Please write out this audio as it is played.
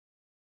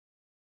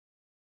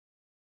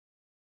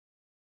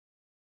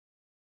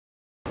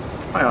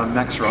Hi, I'm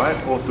Max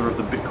Wright, author of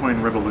The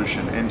Bitcoin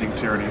Revolution, Ending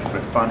Tyranny for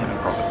Fun and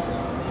Profit.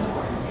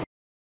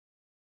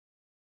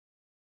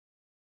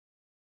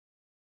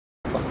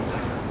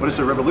 What is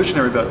so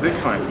revolutionary about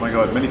Bitcoin? My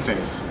God, many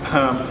things.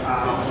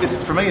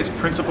 For me, it's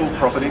principal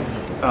property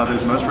that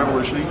is most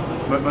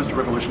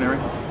revolutionary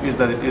is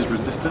that it is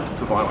resistant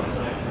to violence.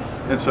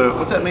 And so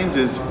what that means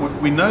is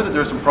we know that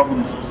there are some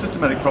problems,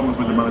 systematic problems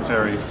with the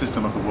monetary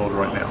system of the world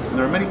right now. And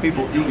there are many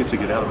people eager to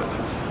get out of it.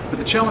 But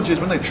the challenge is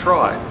when they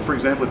try, for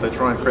example, if they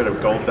try and create a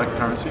gold-backed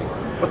currency,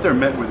 what they're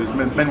met with is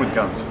men with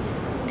guns.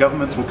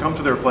 Governments will come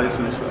to their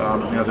places,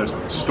 they're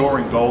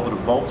storing gold at a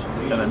vault,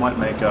 and they might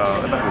make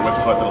a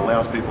website that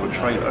allows people to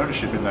trade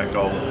ownership in that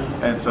gold.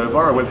 And so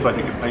via a website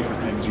you can pay for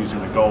things using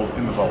the gold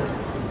in the vault.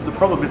 The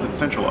problem is it's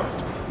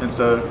centralized, and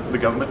so the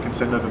government can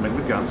send over men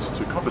with guns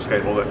to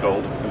confiscate all that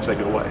gold and take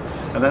it away.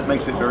 And that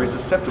makes it very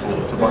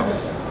susceptible to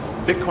violence.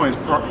 Bitcoin's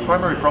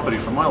primary property,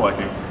 for my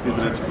liking, is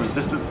that it's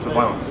resistant to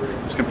violence.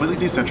 It's completely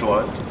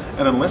decentralized,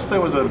 and unless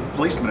there was a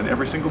policeman in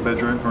every single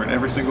bedroom or in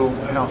every single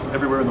house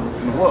everywhere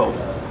in the world,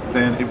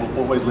 then it will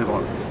always live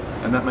on.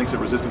 And that makes it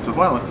resistant to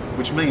violence,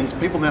 which means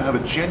people now have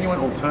a genuine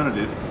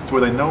alternative to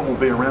where they know it will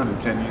be around in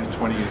 10 years,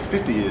 20 years,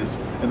 50 years,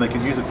 and they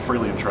can use it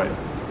freely in trade.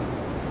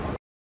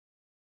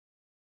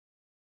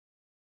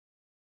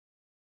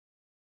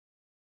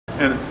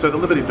 And so the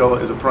Liberty Dollar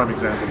is a prime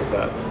example of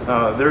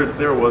that.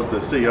 There was the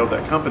CEO of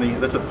that company.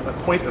 That's a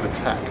point of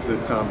attack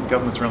that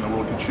governments around the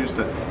world can choose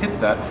to hit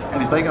that.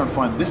 And if they go and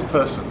find this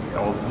person,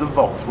 or the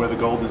vault where the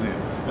gold is in,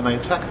 and they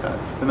attack that,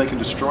 then they can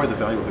destroy the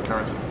value of the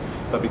currency.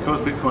 But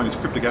because Bitcoin is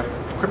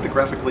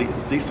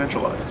cryptographically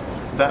decentralized,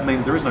 that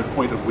means there is no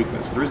point of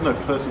weakness. There is no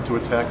person to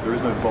attack. There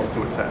is no vault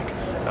to attack.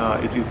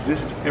 It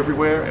exists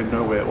everywhere and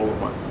nowhere all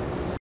at once.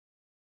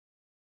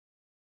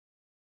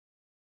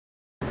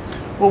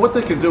 Well, what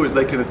they can do is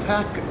they can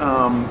attack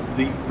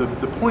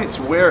the points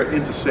where it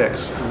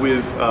intersects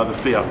with the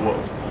fiat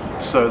world.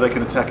 So they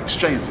can attack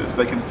exchanges,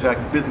 they can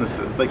attack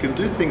businesses, they can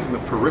do things in the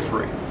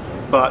periphery.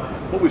 But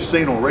what we've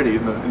seen already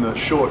in the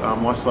short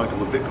life cycle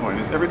of Bitcoin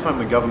is every time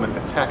the government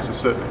attacks a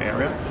certain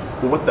area,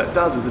 well, what that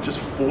does is it just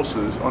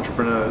forces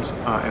entrepreneurs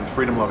and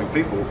freedom-loving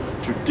people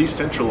to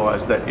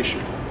decentralize that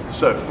issue.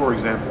 So, for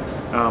example,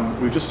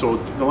 we just saw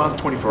in the last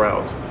 24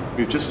 hours,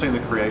 we've just seen the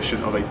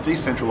creation of a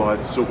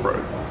decentralized Silk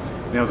Road.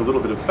 Now, as a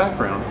little bit of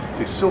background,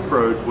 see, Silk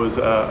Road was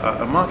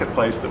a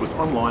marketplace that was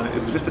online. It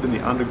existed in the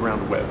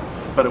underground web,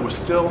 but it was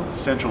still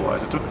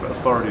centralized. It took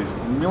authorities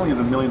millions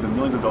and millions and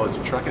millions of dollars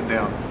to track it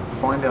down,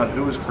 find out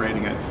who was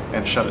creating it,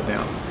 and shut it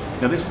down.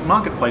 Now, this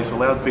marketplace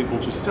allowed people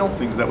to sell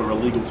things that were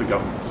illegal to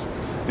governments.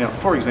 Now,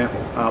 for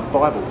example,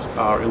 Bibles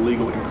are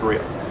illegal in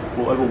Korea.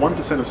 Well, over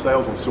 1% of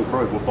sales on Silk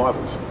Road were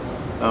Bibles.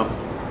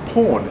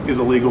 Porn is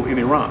illegal in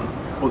Iran.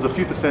 Was a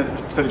few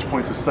percentage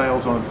points of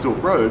sales on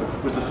Silk Road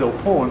was to sell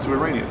porn to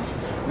Iranians.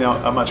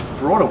 Now, a much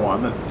broader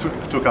one that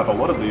took up a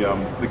lot of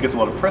that gets a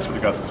lot of press with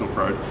regards to Silk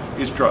Road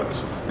is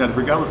drugs. Now,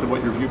 regardless of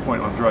what your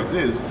viewpoint on drugs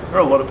is, there are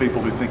a lot of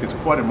people who think it's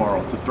quite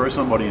immoral to throw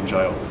somebody in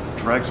jail,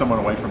 drag someone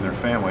away from their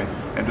family,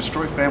 and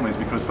destroy families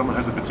because someone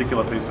has a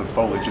particular piece of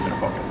foliage in their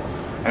pocket.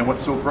 And what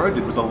Silk Road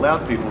did was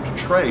allowed people to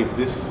trade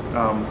this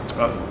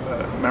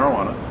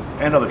marijuana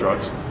and other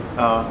drugs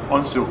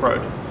on Silk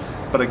Road.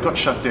 But it got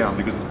shut down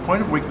because the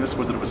point of weakness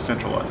was that it was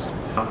centralized.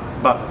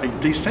 But a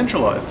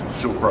decentralized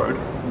Silk Road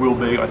will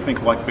be, I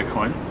think, like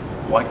Bitcoin,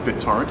 like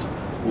BitTorrent,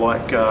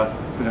 like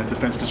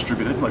Defense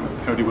Distributed, like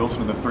with Cody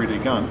Wilson and the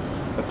 3D gun,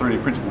 a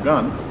 3D printable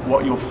gun.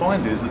 What you'll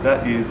find is that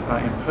that is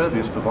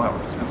impervious to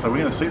violence. And so we're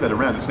going to see that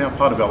around. It's now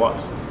part of our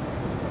lives.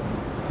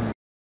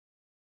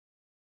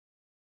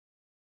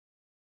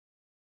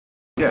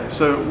 Yeah,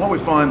 so what we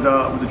find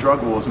with the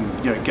drug wars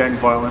and gang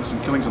violence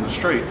and killings on the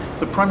street,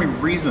 the primary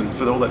reason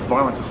for all that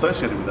violence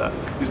associated with that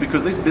is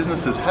because these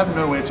businesses have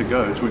nowhere to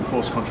go to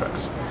enforce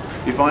contracts.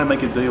 If I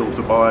make a deal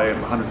to buy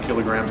 100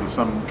 kilograms of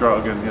some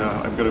drug and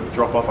I'm going to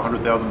drop off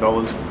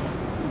 $100,000,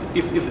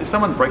 if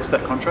someone breaks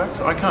that contract,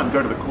 I can't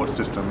go to the court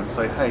system and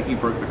say, hey, he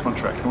broke the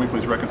contract, can we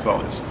please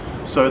reconcile this?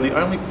 So the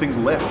only things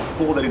left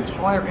for that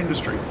entire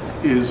industry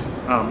is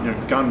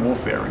gun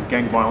warfare and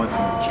gang violence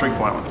and street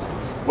violence.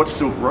 What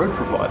Silk Road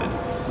provided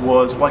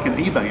was like an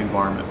eBay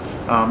environment.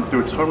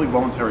 Through a totally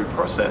voluntary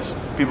process,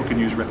 people can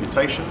use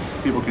reputation,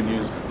 people can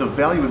use the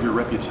value of your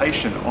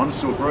reputation on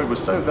Silk Road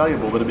was so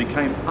valuable that it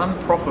became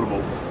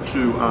unprofitable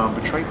to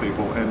betray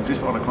people and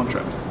dishonor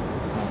contracts.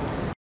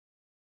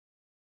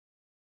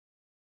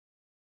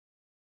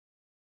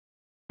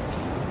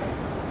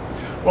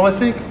 Well, I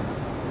think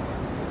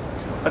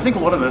a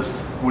lot of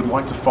us would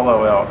like to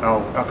follow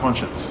our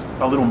conscience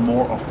a little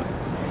more often.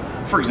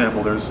 For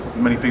example, there's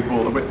many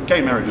people,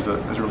 gay marriage is a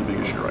really big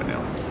issue right now.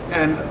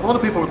 And a lot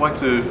of people would like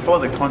to follow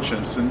their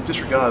conscience and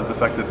disregard the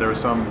fact that there are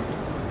some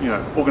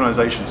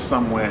organisation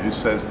somewhere who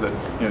says that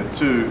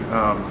two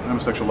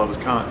homosexual lovers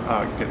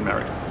can't get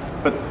married.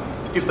 But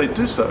if they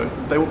do so,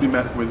 they will be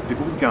met with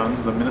people with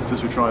guns. The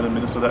ministers who try to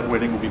minister that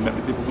wedding will be met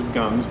with people with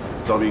guns.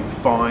 They'll be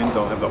fined,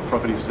 they'll have their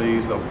property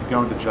seized, they'll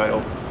go into jail.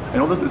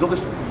 And there's all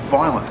this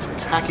violence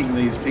attacking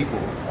these people.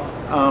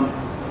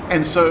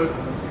 And so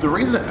the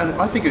reason, and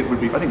I think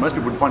most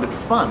people would find it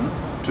fun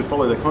to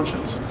follow their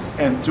conscience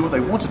and do what they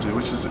want to do,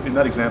 which is in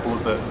that example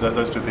of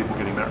those two people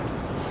getting married.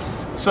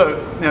 So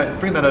now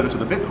bring that over to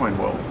the Bitcoin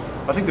world.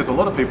 I think there's a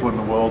lot of people in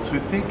the world who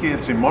think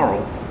it's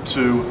immoral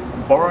to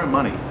borrow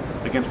money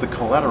against the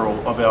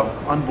collateral of our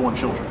unborn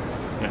children.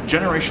 You know,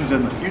 generations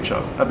in the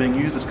future are being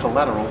used as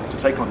collateral to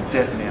take on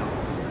debt now.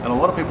 And a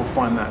lot of people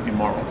find that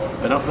immoral.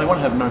 They want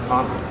to have no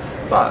part of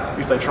it. But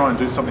if they try and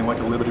do something like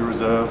a Liberty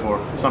Reserve or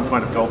some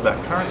kind of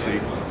gold-backed currency,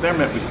 they're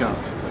met with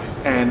guns.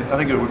 And I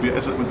think it would be,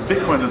 with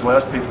Bitcoin, it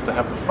allows people to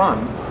have the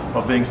fun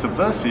of being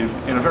subversive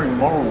in a very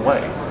moral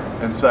way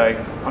and say,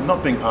 I'm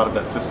not being part of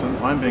that system,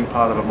 I'm being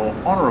part of a more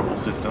honourable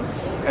system,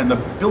 and the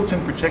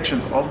built-in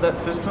protections of that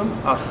system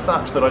are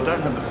such that I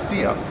don't have the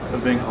fear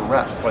of being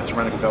harassed by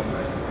tyrannical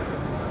governments.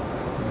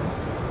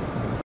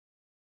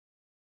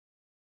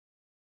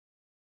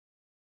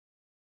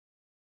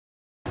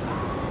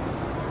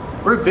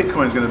 Where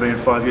Bitcoin is going to be in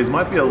 5 years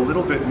might be a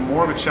little bit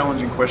more of a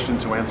challenging question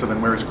to answer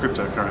than where is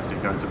cryptocurrency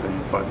going to be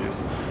in 5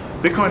 years.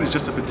 Bitcoin is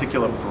just a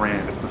particular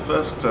brand. It's the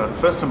first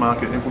to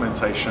market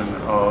implementation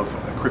of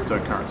a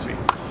cryptocurrency.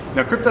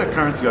 Now,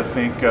 cryptocurrency, I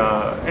think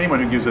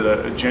anyone who gives it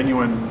a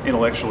genuine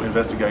intellectual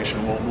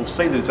investigation will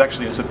see that it's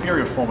actually a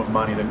superior form of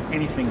money than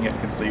anything yet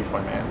conceived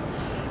by man.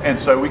 And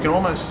so we can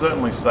almost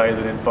certainly say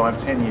that in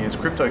 5–10 years,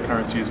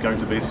 cryptocurrency is going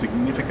to be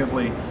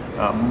significantly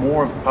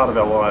more of part of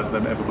our lives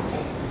than ever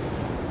before.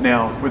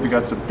 Now, with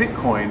regards to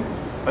Bitcoin,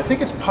 I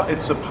think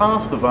it's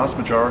surpassed the vast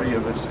majority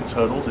of its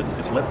hurdles.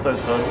 It's leapt those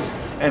hurdles,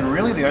 and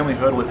really the only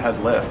hurdle it has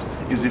left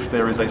is if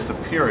there is a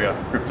superior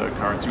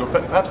cryptocurrency, or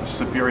perhaps a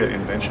superior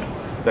invention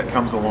that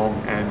comes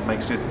along and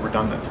makes it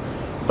redundant.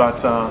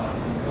 But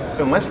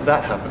unless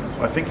that happens,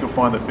 I think you'll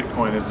find that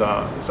Bitcoin is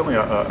certainly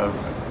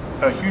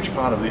a huge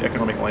part of the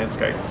economic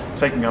landscape,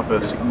 taking up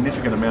a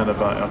significant amount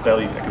of our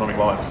daily economic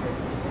lives.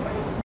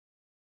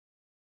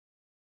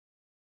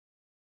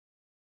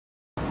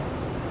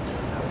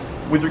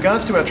 With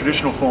regards to our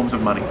traditional forms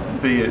of money,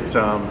 be it,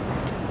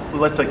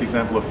 let's take the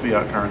example of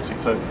fiat currency.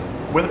 So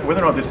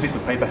whether or not this piece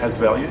of paper has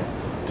value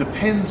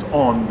depends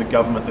on the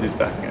government that is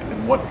backing it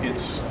and what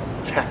its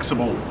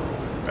taxable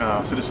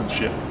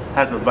citizenship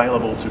has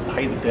available to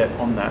pay the debt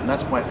on that, and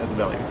that's why it has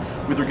value.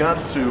 With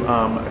regards to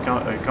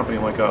a company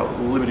like a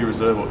Liberty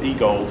Reserve or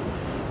eGold,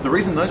 the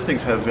reason those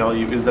things have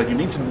value is that you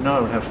need to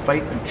know and have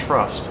faith and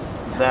trust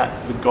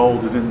that the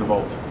gold is in the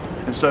vault.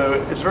 And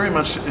so it's very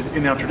much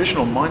in our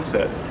traditional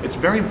mindset, it's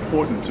very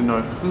important to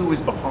know who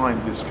is behind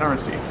this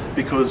currency,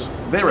 because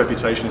their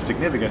reputation is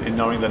significant in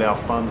knowing that our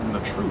funds and the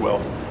true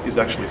wealth is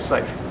actually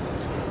safe.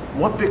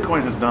 What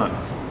Bitcoin has done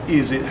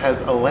is it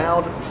has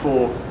allowed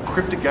for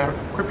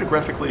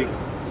cryptographically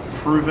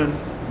proven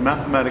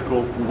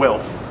mathematical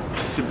wealth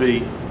to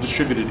be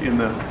distributed in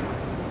the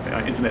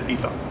internet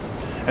ether.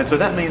 And so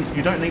that means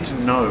you don't need to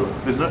know,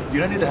 you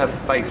don't need to have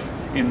faith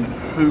in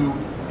who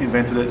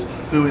invented it,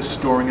 who is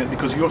storing it,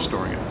 because you're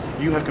storing it.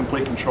 You have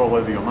complete control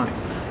over your money.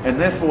 And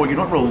therefore, you're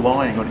not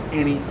relying on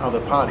any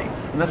other party.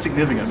 And that's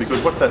significant, because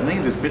what that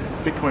means is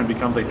Bitcoin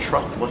becomes a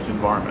trustless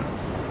environment.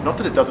 Not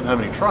that it doesn't have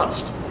any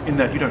trust, in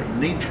that you don't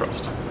need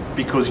trust,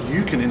 because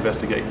you can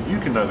investigate, you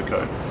can know the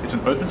code. It's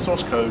an open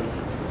source code,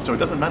 so it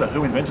doesn't matter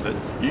who invented it.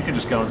 You can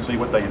just go and see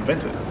what they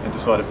invented and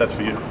decide if that's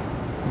for you.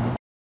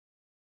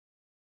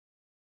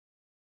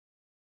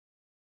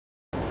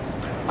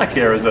 I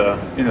care in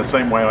the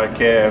same way I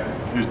care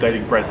who's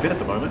dating Brad Pitt at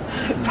the moment,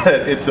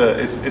 but it's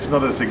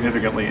not a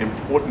significantly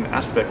important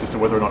aspect as to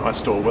whether or not I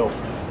store wealth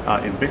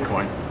in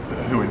Bitcoin,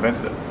 who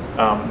invented it.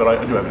 But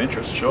I do have an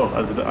interest, sure.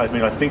 I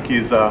mean, I think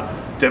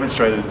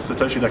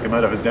Satoshi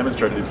Nakamoto has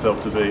demonstrated himself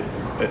to be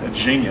a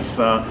genius.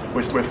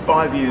 We're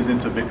 5 years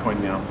into Bitcoin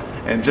now,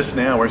 and just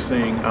now we're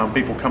seeing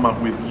people come up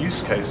with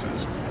use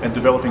cases and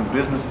developing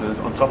businesses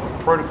on top of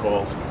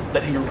protocols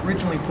that he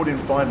originally put in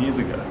 5 years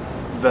ago.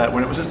 That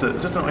when it was just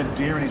an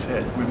idea in his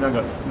head, we've now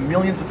got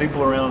millions of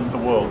people around the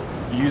world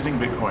using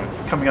Bitcoin,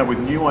 coming up with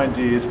new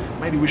ideas.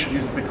 Maybe we should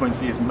use Bitcoin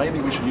for this,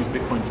 maybe we should use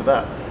Bitcoin for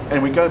that.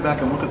 And we go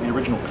back and look at the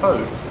original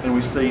code and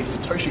we see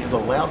Satoshi has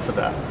allowed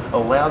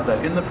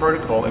that in the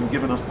protocol and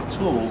given us the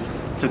tools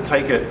to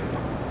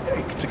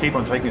keep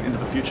on taking it into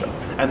the future.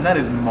 And that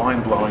is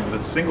mind-blowing that a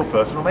single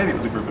person, or maybe it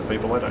was a group of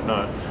people, I don't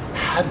know,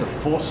 had the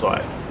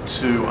foresight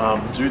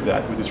to do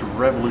that with this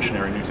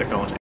revolutionary new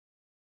technology.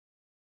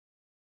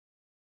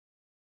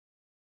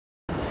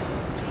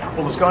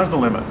 Well, the sky's the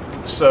limit.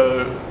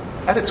 So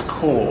at its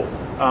core,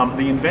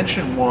 the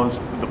invention was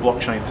the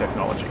blockchain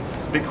technology.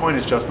 Bitcoin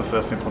is just the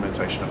first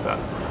implementation of that.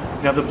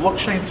 Now, the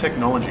blockchain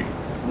technology,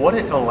 what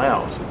it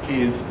allows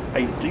is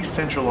a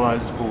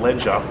decentralized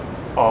ledger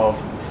of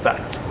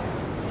fact.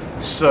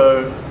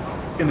 So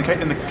in the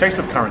case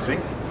of currency,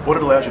 what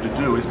it allows you to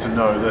do is to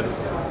know that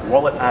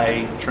wallet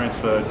A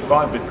transferred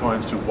 5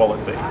 Bitcoins to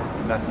wallet B,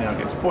 and that now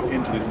gets put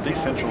into this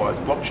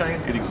decentralized blockchain.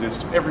 It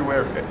exists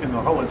everywhere in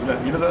the whole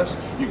internet universe.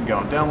 You can go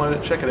and download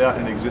it, check it out,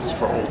 and it exists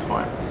for all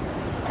time.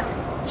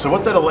 So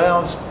what that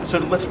allows, so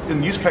let's,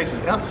 in use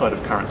cases outside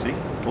of currency,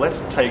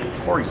 let's take,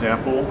 for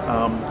example,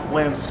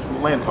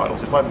 land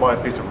titles. If I buy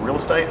a piece of real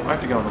estate, I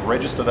have to go and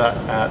register that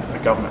at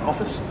a government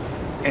office,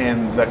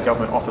 and that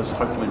government office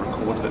hopefully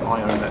records that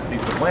I own that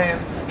piece of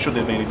land. Should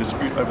there be any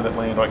dispute over that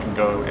land, I can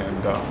go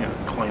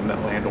and claim that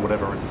land or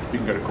whatever, and you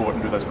can go to court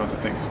and do those kinds of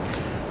things.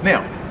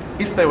 Now,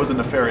 if there was a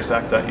nefarious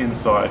actor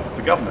inside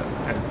the government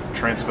and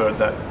transferred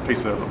that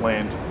piece of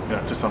land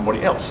to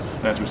somebody else,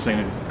 and as we've seen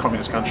in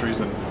communist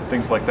countries and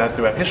things like that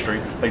throughout history,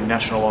 they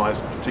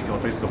nationalise particular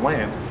pieces of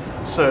land.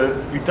 So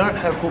you don't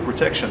have full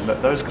protection,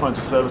 that those kinds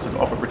of services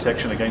offer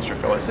protection against your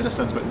fellow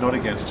citizens, but not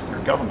against your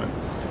government.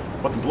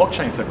 What the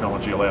blockchain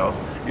technology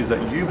allows is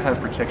that you have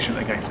protection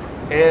against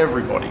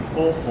everybody,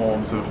 all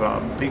forms of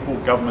people,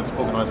 governments,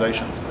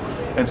 organisations.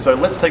 And so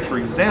let's take, for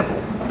example,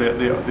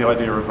 the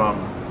idea of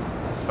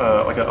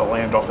like a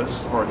land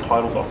office or a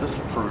titles office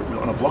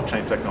on a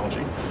blockchain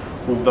technology.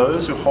 Well,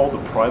 those who hold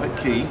the private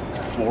key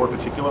for a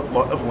particular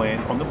lot of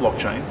land on the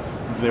blockchain,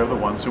 they're the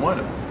ones who own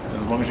it.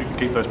 And as long as you can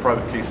keep those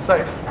private keys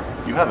safe,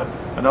 you have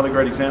it. Another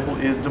great example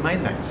is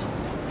domain names.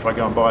 If I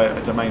go and buy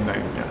a domain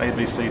name,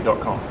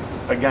 abc.com,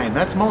 again,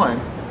 that's mine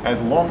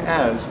as long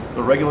as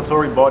the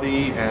regulatory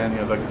body and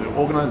the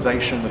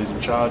organisation that is in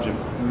charge of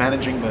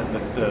managing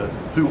the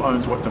who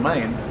owns what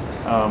domain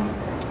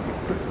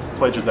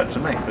pledges that to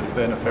me. But if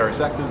they're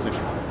nefarious actors,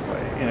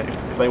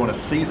 if they want to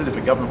seize it, if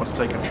a government wants to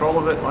take control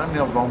of it, I'm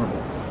now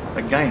vulnerable.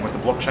 Again, what the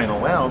blockchain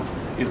allows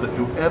is that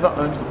whoever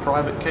owns the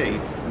private key,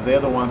 they're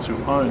the ones who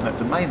own that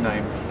domain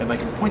name, and they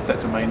can point that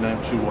domain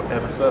name to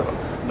whatever server.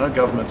 No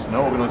governments,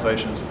 no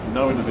organisations,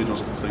 no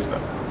individuals can seize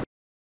that.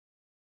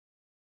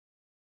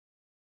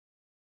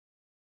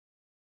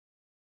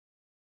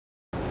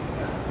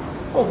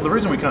 Well, the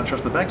reason we can't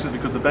trust the banks is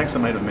because the banks are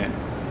made of men.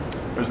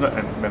 There's no,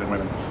 and men and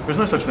women. There's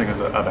no such thing as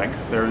a bank.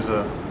 There is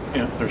there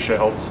are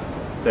shareholders,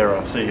 there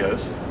are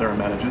CEOs, there are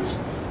managers,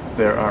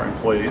 there are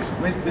employees.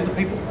 And these are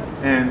people.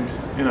 And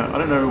I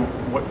don't know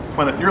what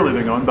planet you're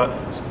living on, but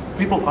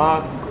people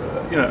are,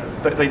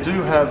 they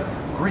do have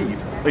greed.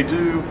 They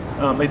do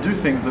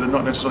things that are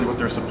not necessarily what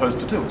they're supposed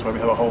to do. That's why we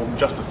have a whole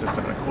justice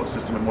system and a court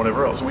system and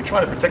whatever else. And we try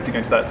to protect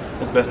against that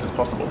as best as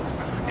possible.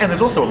 And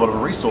there's also a lot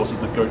of resources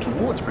that go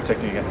towards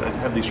protecting against that. You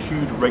have these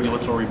huge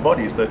regulatory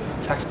bodies that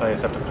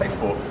taxpayers have to pay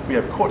for. We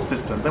have court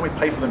systems. Then we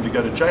pay for them to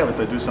go to jail if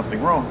they do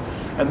something wrong.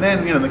 And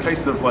then, in the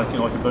case of like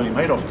a Bernie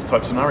Madoff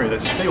type scenario, they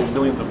steal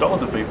billions of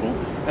dollars of people,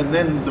 and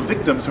then the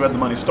victims who had the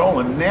money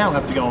stolen now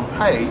have to go and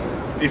pay,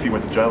 if he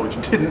went to jail, which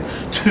he didn't,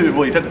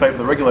 well, you'd have to pay for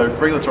the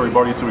regulatory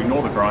body to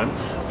ignore the crime.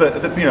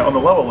 But on the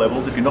lower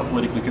levels, if you're not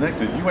politically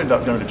connected, you end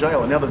up going to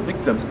jail, and now the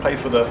victims pay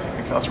for the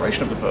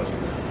incarceration of the person.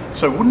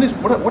 So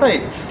what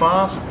a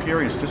far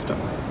superior system,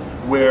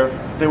 where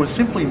there was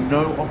simply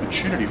no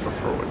opportunity for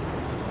fraud.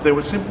 There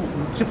was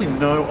simply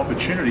no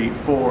opportunity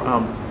for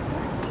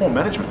poor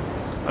management.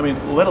 I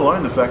mean, let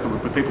alone the fact that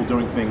with people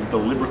doing things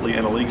deliberately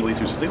and illegally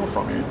to steal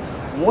from you.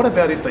 What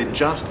about if they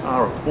just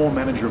are a poor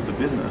manager of the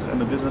business and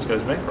the business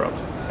goes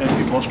bankrupt and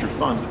you've lost your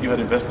funds that you had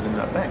invested in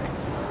that bank?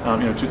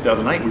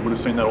 2008, we would have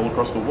seen that all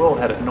across the world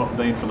had it not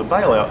been for the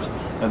bailouts.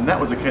 And that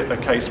was a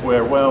case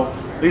where, well,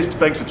 these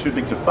banks are too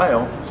big to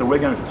fail, so we're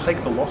going to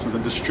take the losses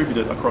and distribute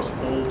it across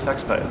all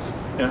taxpayers.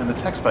 And the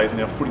taxpayers are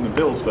now footing the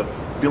bills for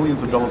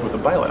billions of dollars worth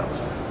of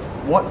bailouts.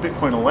 What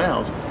Bitcoin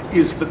allows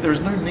is that there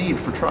is no need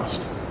for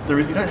trust.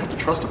 You don't have to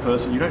trust a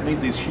person. You don't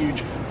need these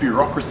huge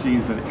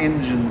bureaucracies and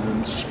engines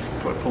and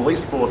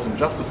police force and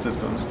justice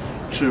systems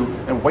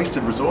and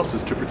wasted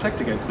resources to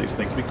protect against these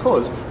things,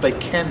 because they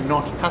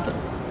cannot happen.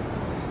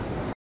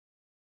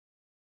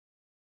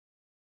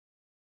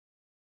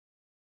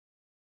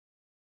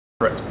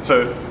 Correct.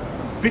 So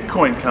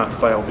Bitcoin can't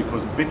fail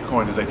because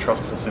Bitcoin is a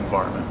trustless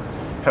environment.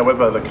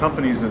 However, the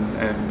companies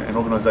and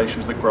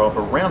organizations that grow up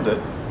around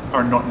it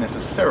are not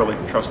necessarily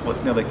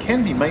trustless. Now, they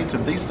can be made to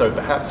be so,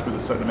 perhaps with a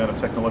certain amount of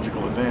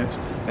technological advance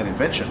and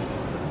invention.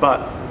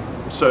 But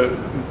so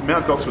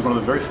Mt. Gox was one of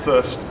the very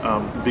first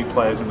big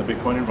players in the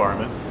Bitcoin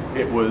environment.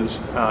 It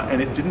was,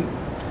 and it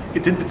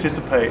didn't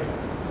participate.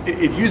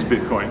 It used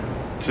Bitcoin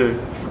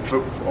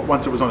for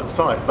once it was on its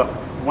site, but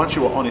once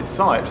you were on its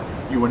site,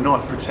 you were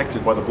not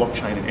protected by the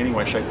blockchain in any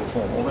way, shape, or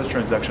form. All those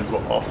transactions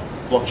were off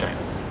blockchain.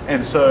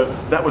 And so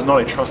that was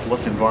not a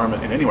trustless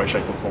environment in any way,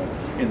 shape, or form.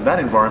 In that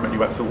environment,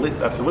 you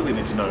absolutely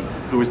need to know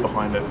who is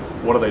behind it,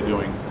 what are they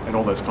doing, and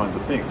all those kinds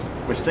of things.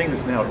 We're seeing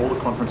this now at all the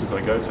conferences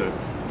I go to,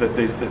 that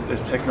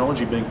there's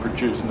technology being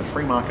produced, and the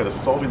free market is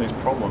solving these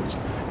problems,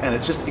 and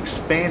it's just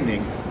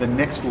expanding the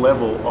next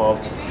level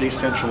of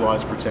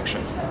decentralized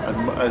protection.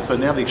 And so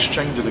now the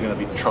exchanges are going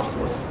to be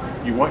trustless.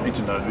 You won't need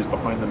to know who's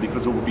behind them,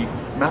 because it will be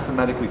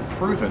mathematically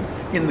proven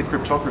in the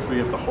cryptography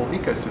of the whole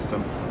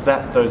ecosystem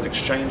that those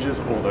exchanges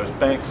or those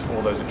banks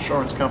or those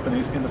insurance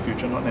companies in the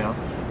future, not now,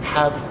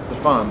 have the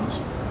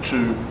funds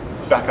to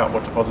back up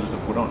what depositors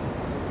have put on.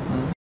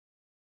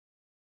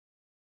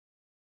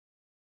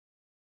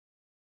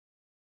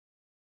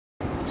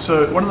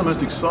 So one of the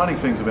most exciting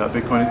things about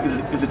Bitcoin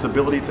is its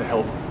ability to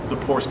help the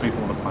poorest people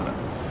on the planet.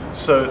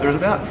 So there's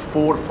about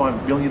 4 to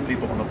 5 billion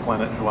people on the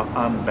planet who are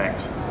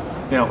unbanked.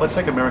 Now, let's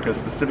take America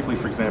specifically,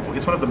 for example.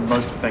 It's one of the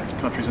most banked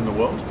countries in the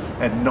world,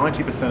 and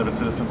 90% of its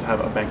citizens have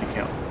a bank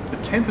account.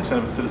 But 10%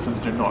 of its citizens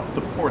do not,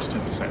 the poorest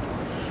 10%.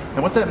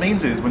 And what that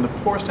means is when the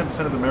poorest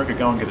 10% of America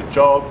go and get a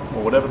job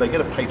or whatever, they get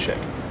a paycheck.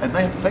 And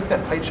they have to take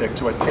that paycheck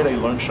to a payday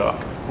loan shark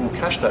who will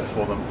cash that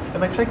for them.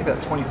 And they take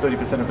about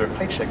 20-30% of their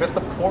paycheck. That's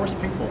the poorest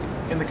people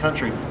in the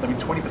country. They mean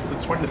 20 to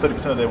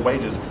 30% of their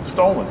wages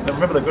stolen. Now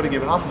remember, they've got to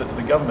give half of it to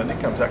the government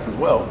income tax as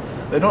well.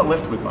 They're not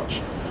left with much.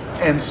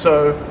 And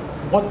so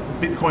what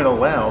Bitcoin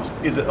allows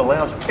is it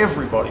allows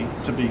everybody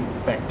to be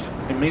banked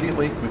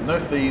immediately with no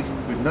fees,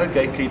 with no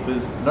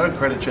gatekeepers, no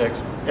credit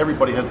checks.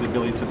 Everybody has the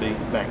ability to be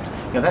banked.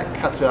 Now that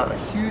cuts out a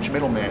huge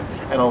middleman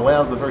and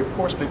allows the very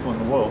poorest people in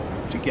the world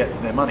to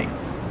get their money.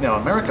 Now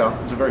America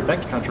is a very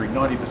banked country,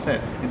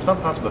 90%. In some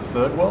parts of the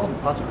third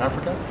world, parts of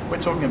Africa,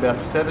 we're talking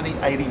about 70,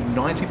 80,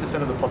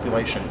 90% of the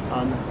population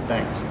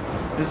unbanked.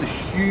 This is a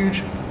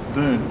huge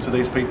boon to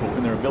these people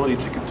in their ability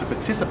to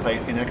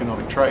participate in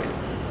economic trade.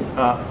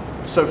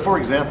 So, for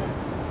example,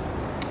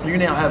 you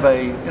now have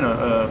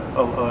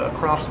a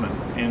craftsman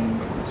in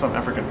some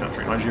African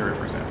country, Nigeria,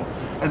 for example,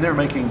 and they're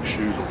making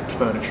shoes or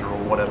furniture or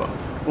whatever.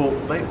 Well,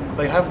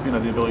 they have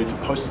the ability to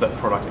post that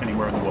product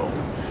anywhere in the world.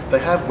 They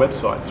have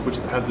websites which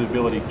has the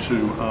ability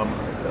to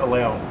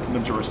allow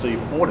them to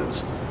receive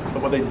orders.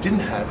 But what they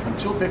didn't have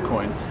until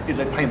Bitcoin is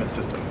a payment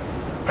system.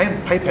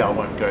 PayPal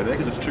won't go there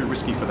because it's too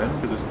risky for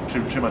them, because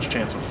there's too much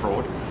chance of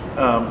fraud.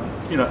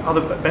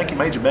 Other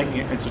major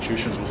banking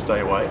institutions will stay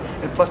away,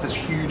 and plus there's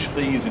huge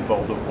fees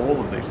involved in all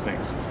of these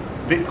things.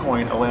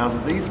 Bitcoin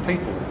allows these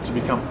people to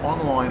become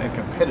online and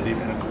competitive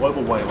in a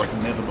global way like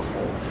never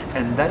before,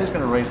 and that is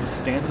going to raise the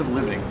standard of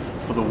living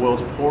for the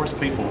world's poorest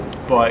people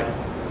by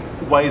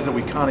ways that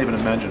we can't even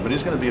imagine, but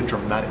it's going to be a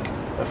dramatic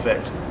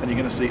effect, and you're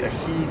going to see a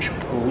huge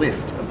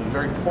lift of the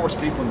very poorest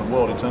people in the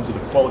world in terms of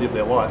the quality of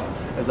their life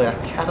as they are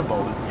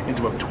catapulted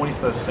into a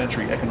 21st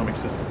century economic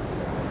system.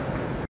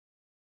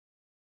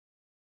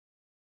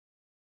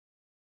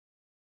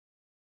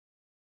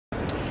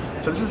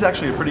 So this is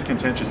actually a pretty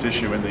contentious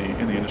issue in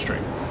the industry.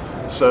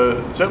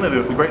 So certainly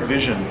the great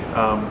vision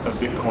of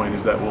Bitcoin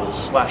is that we'll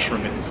slash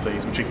remittance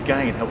fees, which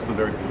again helps the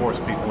very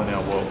poorest people in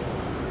our world.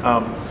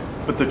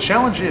 But the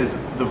challenge is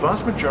the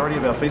vast majority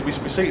of our fees,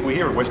 we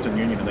hear at Western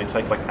Union and they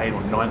take like 8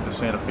 or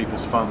 9% of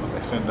people's funds that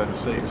they send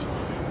overseas.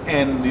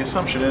 And the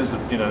assumption is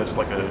that it's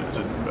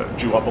a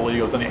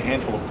duopoly, or it's only a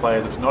handful of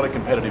players, it's not a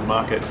competitive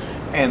market,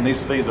 and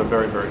these fees are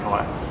very, very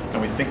high.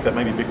 And we think that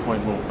maybe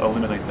Bitcoin will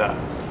eliminate that.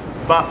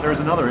 But there is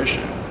another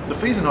issue. The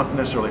fees are not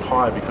necessarily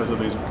high because of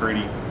these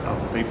greedy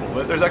people.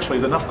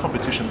 There's enough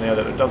competition there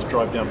that it does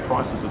drive down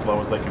prices as low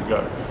as they can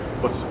go.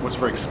 What's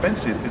very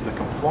expensive is the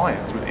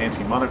compliance with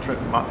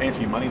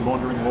anti-money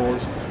laundering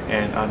laws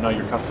and know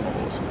your customer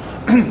laws.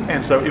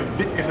 And so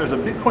if there's a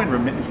Bitcoin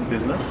remittance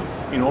business,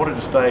 in order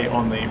to stay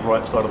on the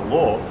right side of the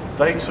law,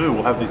 they too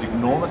will have these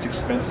enormous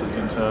expenses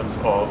in terms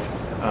of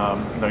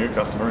know your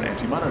customer and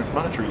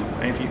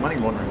anti-money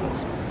laundering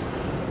laws.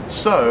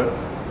 So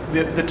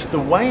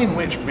the way in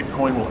which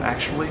Bitcoin will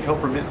actually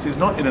help remittance is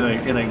not in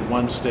a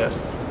one-step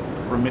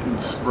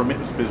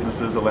remittance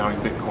businesses allowing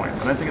Bitcoin.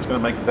 I don't think it's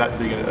going to make that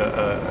big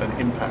an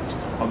impact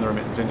on the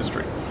remittance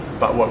industry.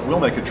 But what will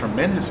make a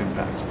tremendous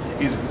impact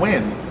is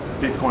when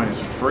Bitcoin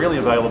is freely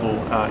available.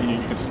 You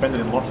can spend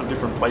it in lots of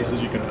different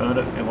places, you can earn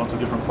it in lots of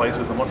different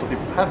places, and lots of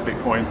people have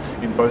Bitcoin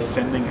in both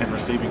sending and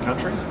receiving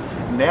countries.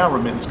 Now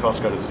remittance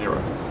costs go to zero.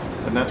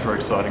 And that's very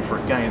exciting for,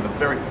 again, the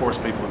very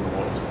poorest people in the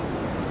world.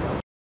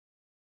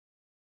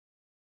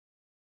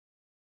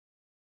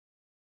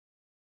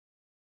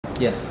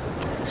 Yes.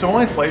 So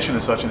why inflation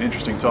is such an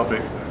interesting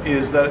topic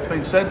is that it's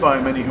been said by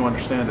many who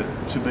understand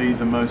it to be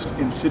the most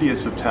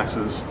insidious of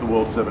taxes the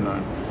world has ever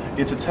known.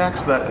 It's a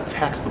tax that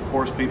attacks the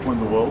poorest people in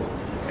the world,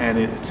 and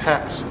it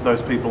attacks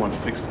those people on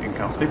fixed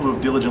incomes. People who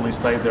have diligently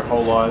saved their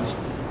whole lives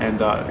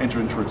and enter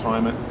into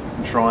retirement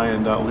and try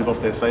and live off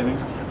their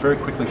savings very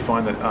quickly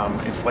find that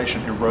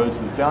inflation erodes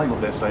the value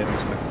of their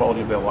savings and the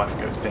quality of their life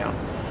goes down.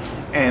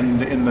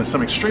 And in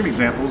some extreme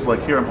examples,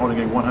 like here I'm holding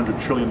a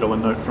 $100 trillion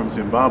note from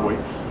Zimbabwe,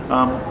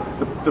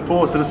 the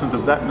poor citizens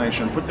of that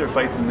nation put their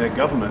faith in their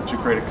government to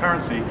create a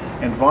currency,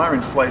 and via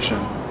inflation,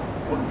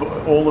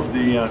 all of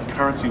the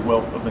currency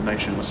wealth of the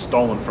nation was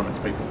stolen from its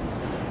people.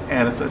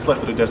 And it's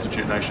left it a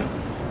destitute nation.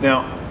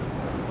 Now,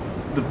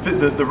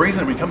 the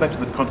reason we come back to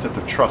the concept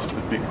of trust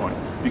with Bitcoin,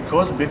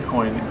 because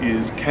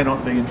Bitcoin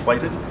cannot be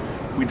inflated,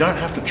 we don't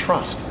have to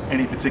trust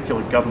any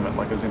particular government,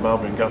 like a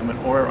Zimbabwean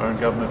government or our own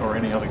government or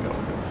any other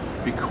government.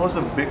 Because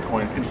of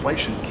Bitcoin,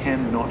 inflation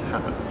cannot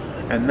happen.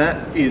 And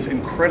that is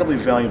incredibly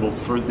valuable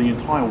for the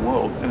entire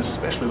world, and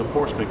especially the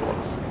poorest people of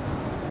us.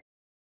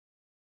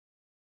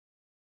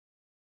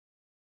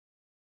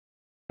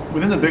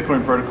 Within the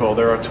Bitcoin protocol,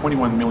 there are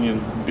 21 million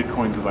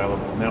Bitcoins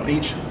available. Now,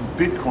 each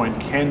Bitcoin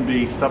can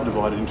be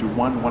subdivided into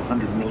one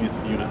 100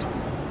 millionth unit.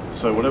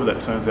 So whatever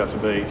that turns out to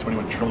be,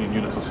 21 trillion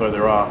units or so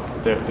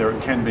there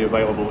can be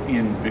available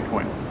in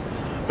Bitcoin.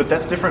 But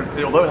that's different,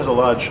 although it has a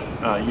large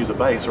user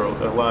base or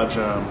a large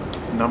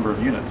number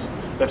of units,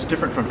 that's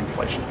different from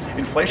inflation.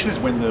 Inflation is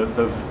when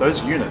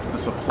those units, the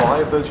supply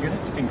of those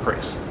units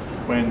increase.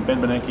 When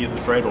Ben Bernanke at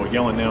the Fed or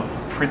Yellen now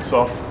prints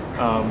off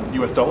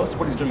US dollars,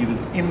 what he's doing is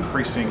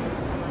increasing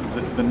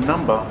the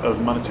number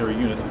of monetary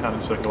units out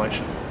in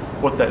circulation.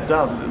 What that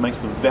does is it makes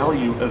the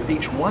value of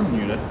each one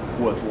unit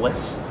worth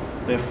less.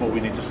 Therefore, we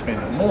need to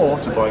spend more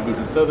to buy goods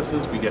and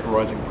services. We get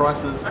rising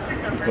prices.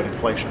 We've got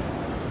inflation.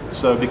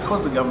 So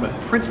because the government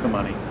prints the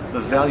money, the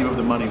value of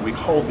the money we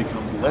hold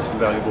becomes less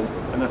valuable,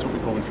 and that's what we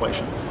call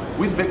inflation.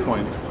 With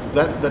Bitcoin,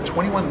 that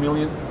 21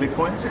 million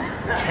Bitcoins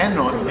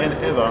cannot and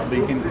ever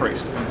be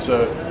increased. And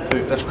so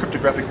that's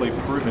cryptographically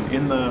proven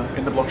in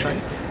the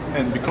blockchain.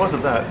 And because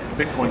of that,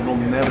 Bitcoin will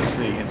never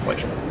see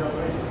inflation.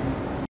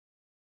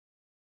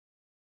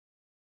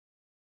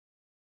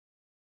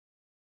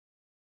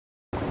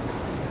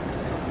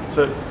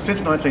 So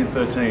since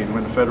 1913,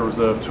 when the Federal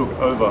Reserve took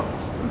over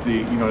the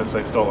United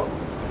States dollar,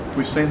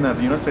 we've seen that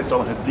the United States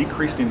dollar has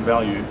decreased in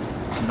value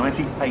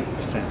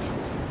 98%.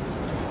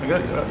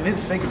 You need to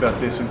think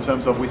about this in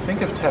terms of, we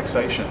think of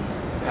taxation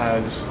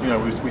as,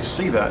 we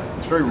see that,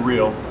 it's very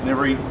real, and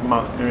every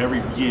month,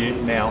 every year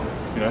now,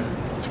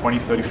 20,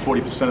 30,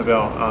 40% of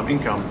our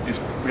income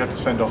we have to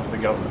send off to the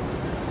government.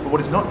 But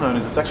what is not known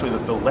is it's actually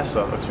the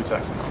lesser of two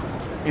taxes.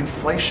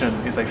 Inflation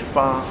is a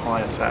far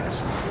higher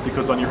tax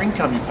because on your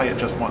income you pay it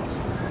just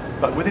once.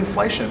 But with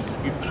inflation,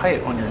 you pay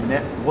it on your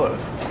net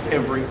worth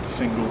every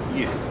single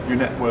year. Your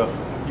net worth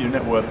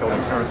held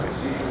in currency.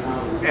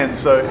 And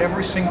so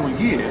every single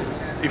year,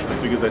 if the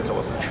figures they tell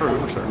us are true,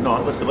 which they're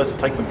not, but let's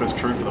take them as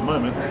true for the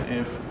moment,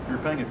 if you're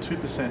paying a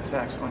 2%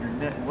 tax on your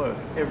net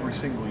worth every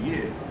single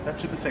year, that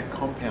 2%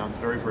 compounds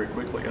very, very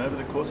quickly. And over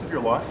the course of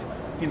your life,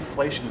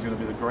 inflation is going to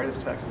be the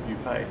greatest tax that you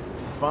pay,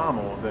 far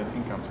more than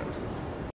income tax.